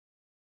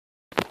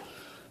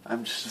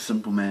I'm just a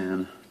simple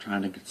man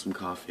trying to get some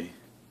coffee.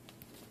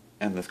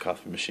 And this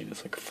coffee machine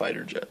is like a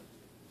fighter jet.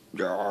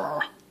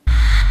 Yeah.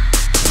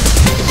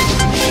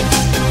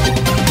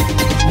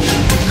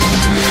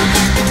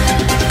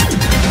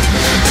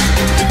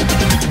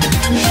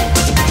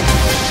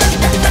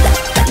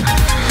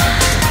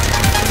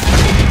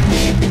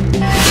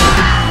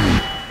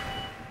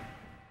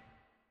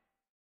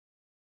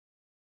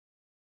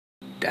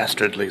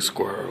 Dastardly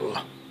squirrel.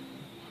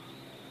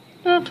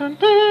 What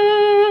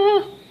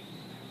the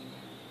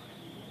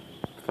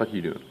fuck are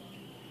you doing?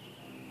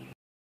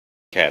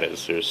 Cat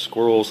is. There's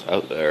squirrels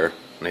out there,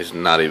 and he's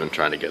not even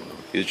trying to get them.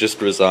 He's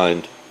just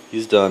resigned.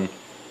 He's done.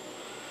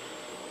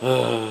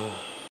 So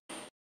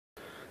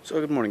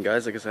good morning,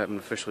 guys. I guess I haven't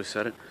officially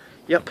said it.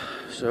 Yep.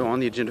 So on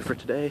the agenda for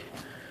today,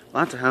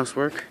 lots of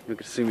housework. You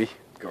can see me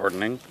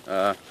gardening.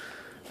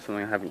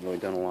 Something I haven't really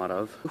done a lot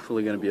of.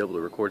 Hopefully going to be able to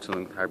record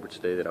something with hybrids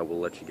today that I will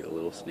let you get a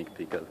little sneak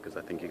peek of, because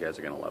I think you guys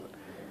are going to love it.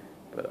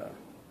 But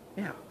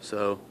yeah,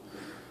 so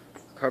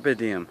carpe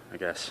diem, I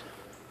guess.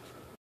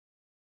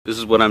 This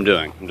is what I'm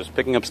doing. I'm just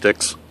picking up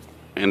sticks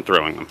and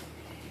throwing them.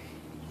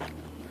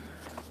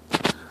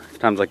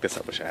 Times like this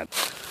I wish I had.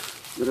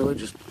 Literally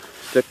just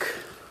stick,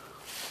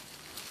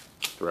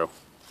 throw.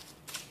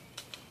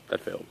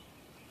 That failed.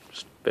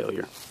 Just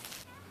failure.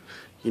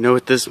 You know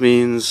what this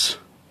means?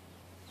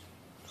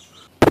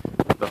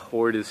 The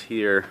horde is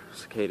here.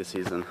 Cicada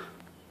season.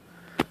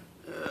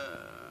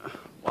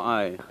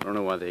 Why? I don't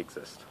know why they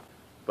exist.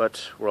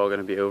 But we're all going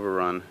to be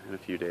overrun in a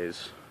few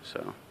days,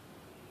 so.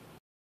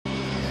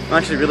 I'm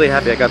actually really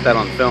happy I got that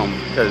on film,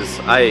 because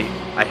I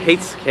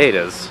hate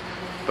cicadas,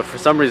 but for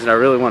some reason I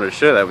really wanted to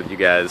share that with you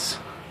guys.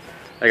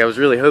 Like, I was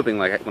really hoping,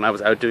 like, when I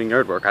was out doing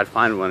yard work, I'd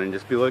find one and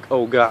just be like,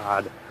 oh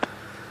god.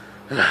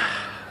 Oh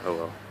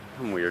well,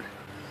 I'm weird.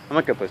 I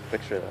might go post a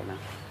picture of that now.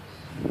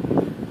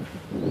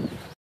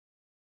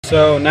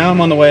 So now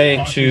I'm on the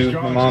way to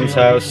my mom's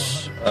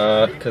house,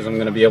 because I'm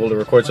going to be able to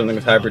record something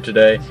with Hybrid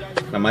today.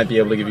 I might be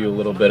able to give you a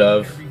little bit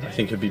of. I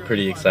think you'll be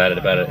pretty excited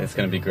about it. It's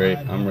going to be great.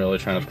 I'm really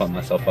trying to pump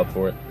myself up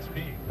for it.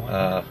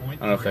 I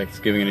don't know if that's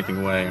giving anything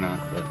away or not.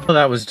 But well,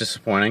 that was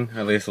disappointing,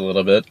 at least a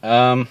little bit.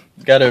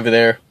 Got over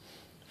there.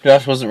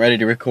 Josh wasn't ready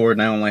to record,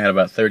 and I only had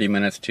about 30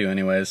 minutes to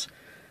anyways.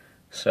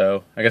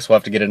 So I guess we'll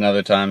have to get it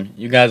another time.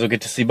 You guys will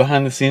get to see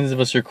behind the scenes of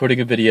us recording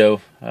a video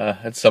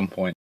at some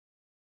point.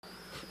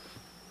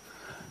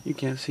 You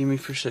can't see me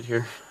for shit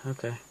here.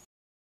 Okay.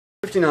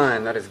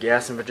 59, that is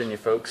gas in Virginia,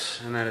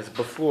 folks, and that is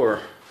before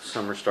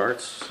summer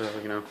starts, so,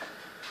 you know,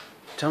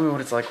 tell me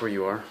what it's like where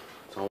you are.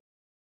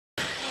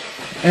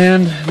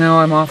 And now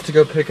I'm off to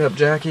go pick up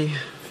Jackie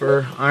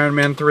for Iron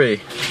Man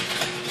 3.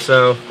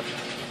 So,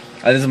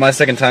 this is my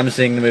second time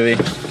seeing the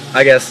movie.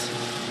 I guess,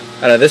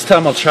 I don't know, this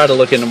time I'll try to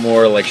look into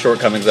more, like,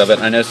 shortcomings of it.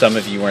 I know some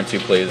of you weren't too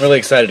pleased. I'm really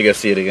excited to go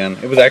see it again.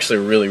 It was actually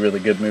a really, really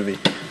good movie.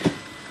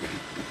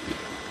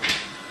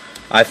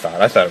 I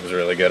thought it was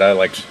really good. I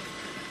liked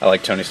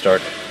Tony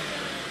Stark.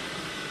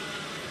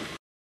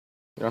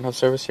 You don't have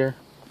service here?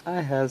 I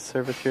have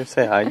service here.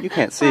 Say hi. You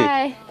can't see.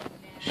 Hi.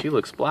 She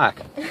looks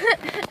black.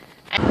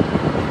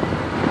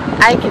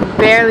 I can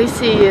barely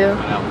see you.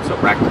 I know, I'm so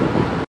practical.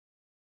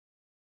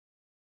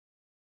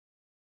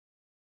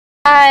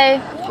 Hi.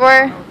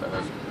 We're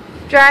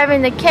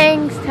driving to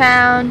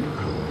Kingstown,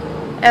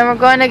 and we're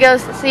going to go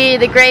see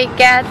The Great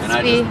Gatsby. And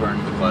I just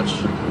burned the clutch.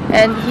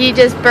 And he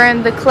just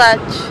burned the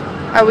clutch.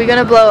 Are we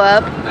gonna blow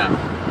up? No.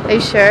 Are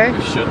you sure?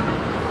 We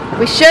shouldn't.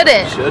 We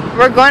shouldn't. We should.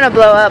 We're gonna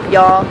blow up,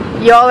 y'all.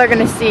 Y'all are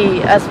gonna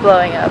see us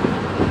blowing up.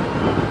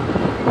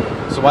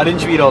 So why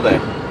didn't you eat all day?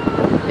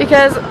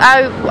 Because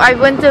I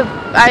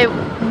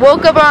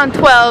woke up around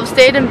 12,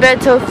 stayed in bed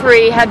till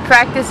 3, had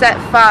practice at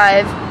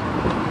 5,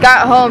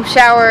 got home,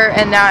 shower,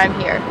 and now I'm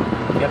here.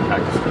 You have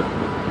practice too.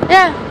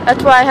 Yeah,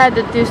 that's why I had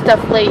to do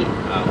stuff late.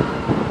 Oh.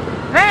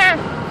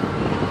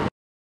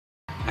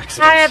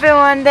 Hi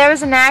everyone, there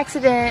was an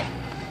accident.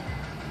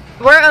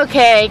 We're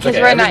okay, because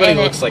we're not in it.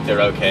 Everybody looks like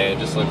they're okay, it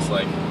just looks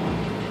like...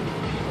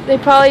 They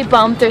probably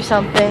bumped or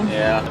something.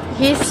 Yeah.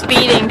 He's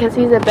speeding because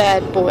he's a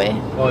bad boy.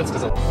 Well, it's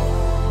because of...